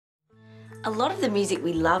A lot of the music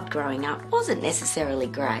we loved growing up wasn't necessarily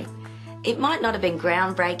great. It might not have been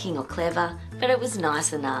groundbreaking or clever, but it was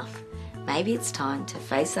nice enough. Maybe it's time to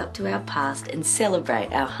face up to our past and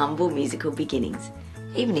celebrate our humble musical beginnings,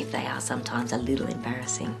 even if they are sometimes a little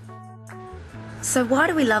embarrassing. So why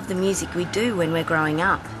do we love the music we do when we're growing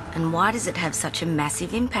up? And why does it have such a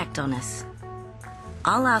massive impact on us?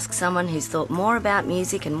 I'll ask someone who's thought more about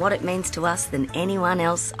music and what it means to us than anyone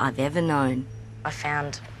else I've ever known. I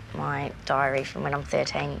found my diary from when I'm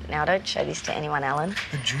 13. Now, don't show this to anyone, Alan.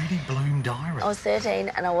 The Judy Bloom diary. I was 13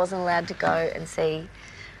 and I wasn't allowed to go and see...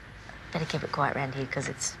 Better keep it quiet around here because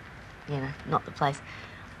it's, you know, not the place.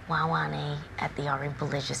 Wawani at the Oriental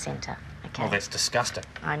Leisure Centre, okay? Oh, that's disgusting.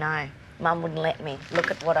 I know. Mum wouldn't let me.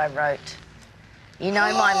 Look at what I wrote. You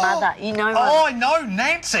know my mother. You know my... Oh, I know,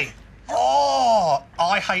 Nancy. Oh,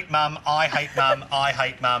 I hate mum, I hate mum, I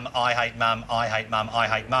hate mum, I hate mum, I hate mum, I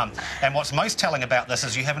hate mum. And what's most telling about this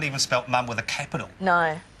is you haven't even spelt mum with a capital.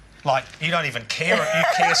 No. Like, you don't even care. You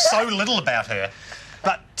care so little about her.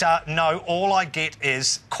 But, no, all I get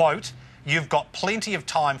is, quote, "You've got plenty of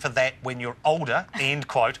time for that when you're older," end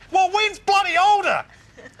quote. Well, when's bloody older?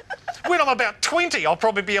 When I'm about 20, I'll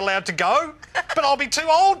probably be allowed to go, but I'll be too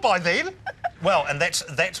old by then. Well, and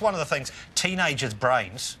that's one of the things. Teenagers'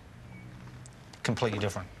 brains, completely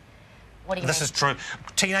different. What do you This mean? is true.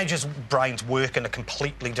 Teenagers' brains work in a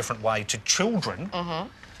completely different way to children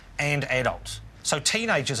and adults. So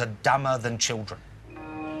teenagers are dumber than children.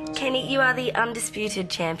 Kenny, you are the undisputed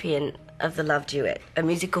champion of the love duet, a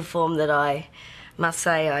musical form that I must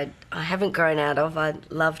say I haven't grown out of. I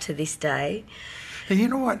love to this day. And you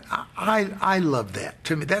know what? I love that.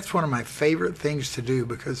 To me, that's one of my favorite things to do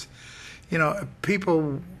because, you know,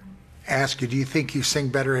 people ask you, do you think you sing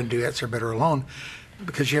better in duets or better alone?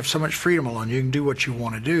 Because you have so much freedom alone. You can do what you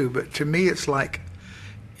want to do. But to me, it's like,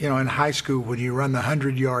 you know, in high school when you run the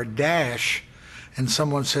 100-yard dash and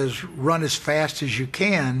someone says, run as fast as you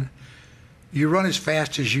can, you run as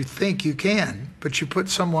fast as you think you can, but you put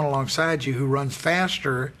someone alongside you who runs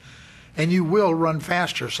faster, and you will run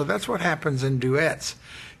faster. So that's what happens in duets.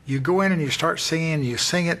 You go in and you start singing, you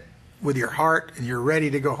sing it with your heart, and you're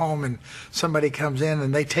ready to go home, and somebody comes in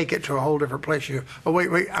and they take it to a whole different place. You go, oh,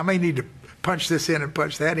 wait, I may need to punch this in and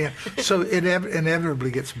punch that in. So it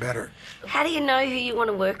inevitably gets better. How do you know who you want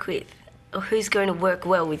to work with or who's going to work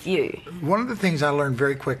well with you? One of the things I learned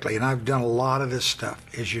very quickly, and I've done a lot of this stuff,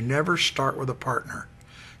 is you never start with a partner.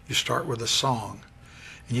 You start with a song.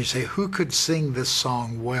 And you say, who could sing this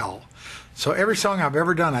song well? So every song I've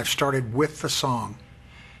ever done, I've started with the song.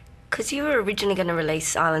 Because you were originally going to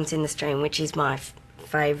release Islands in the Stream, which is my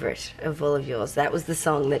favourite of all of yours. That was the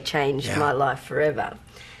song that changed my life forever.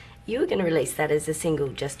 You were going to release that as a single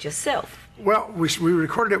just yourself. Well, we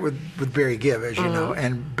recorded it with Barry Gibb, as you know,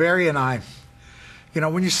 and Barry and I, you know,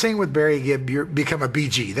 when you sing with Barry Gibb, you become a Bee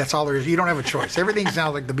Gee. That's all there is. You don't have a choice. Everything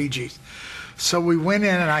sounds like the Bee Gees. So we went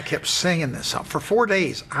in and I kept singing this song. For 4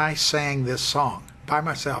 days, I sang this song by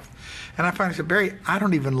myself. And I finally said, Barry, I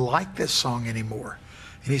don't even like this song anymore.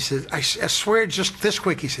 And he said, I swear just this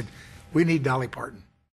quick, he said, we need Dolly Parton.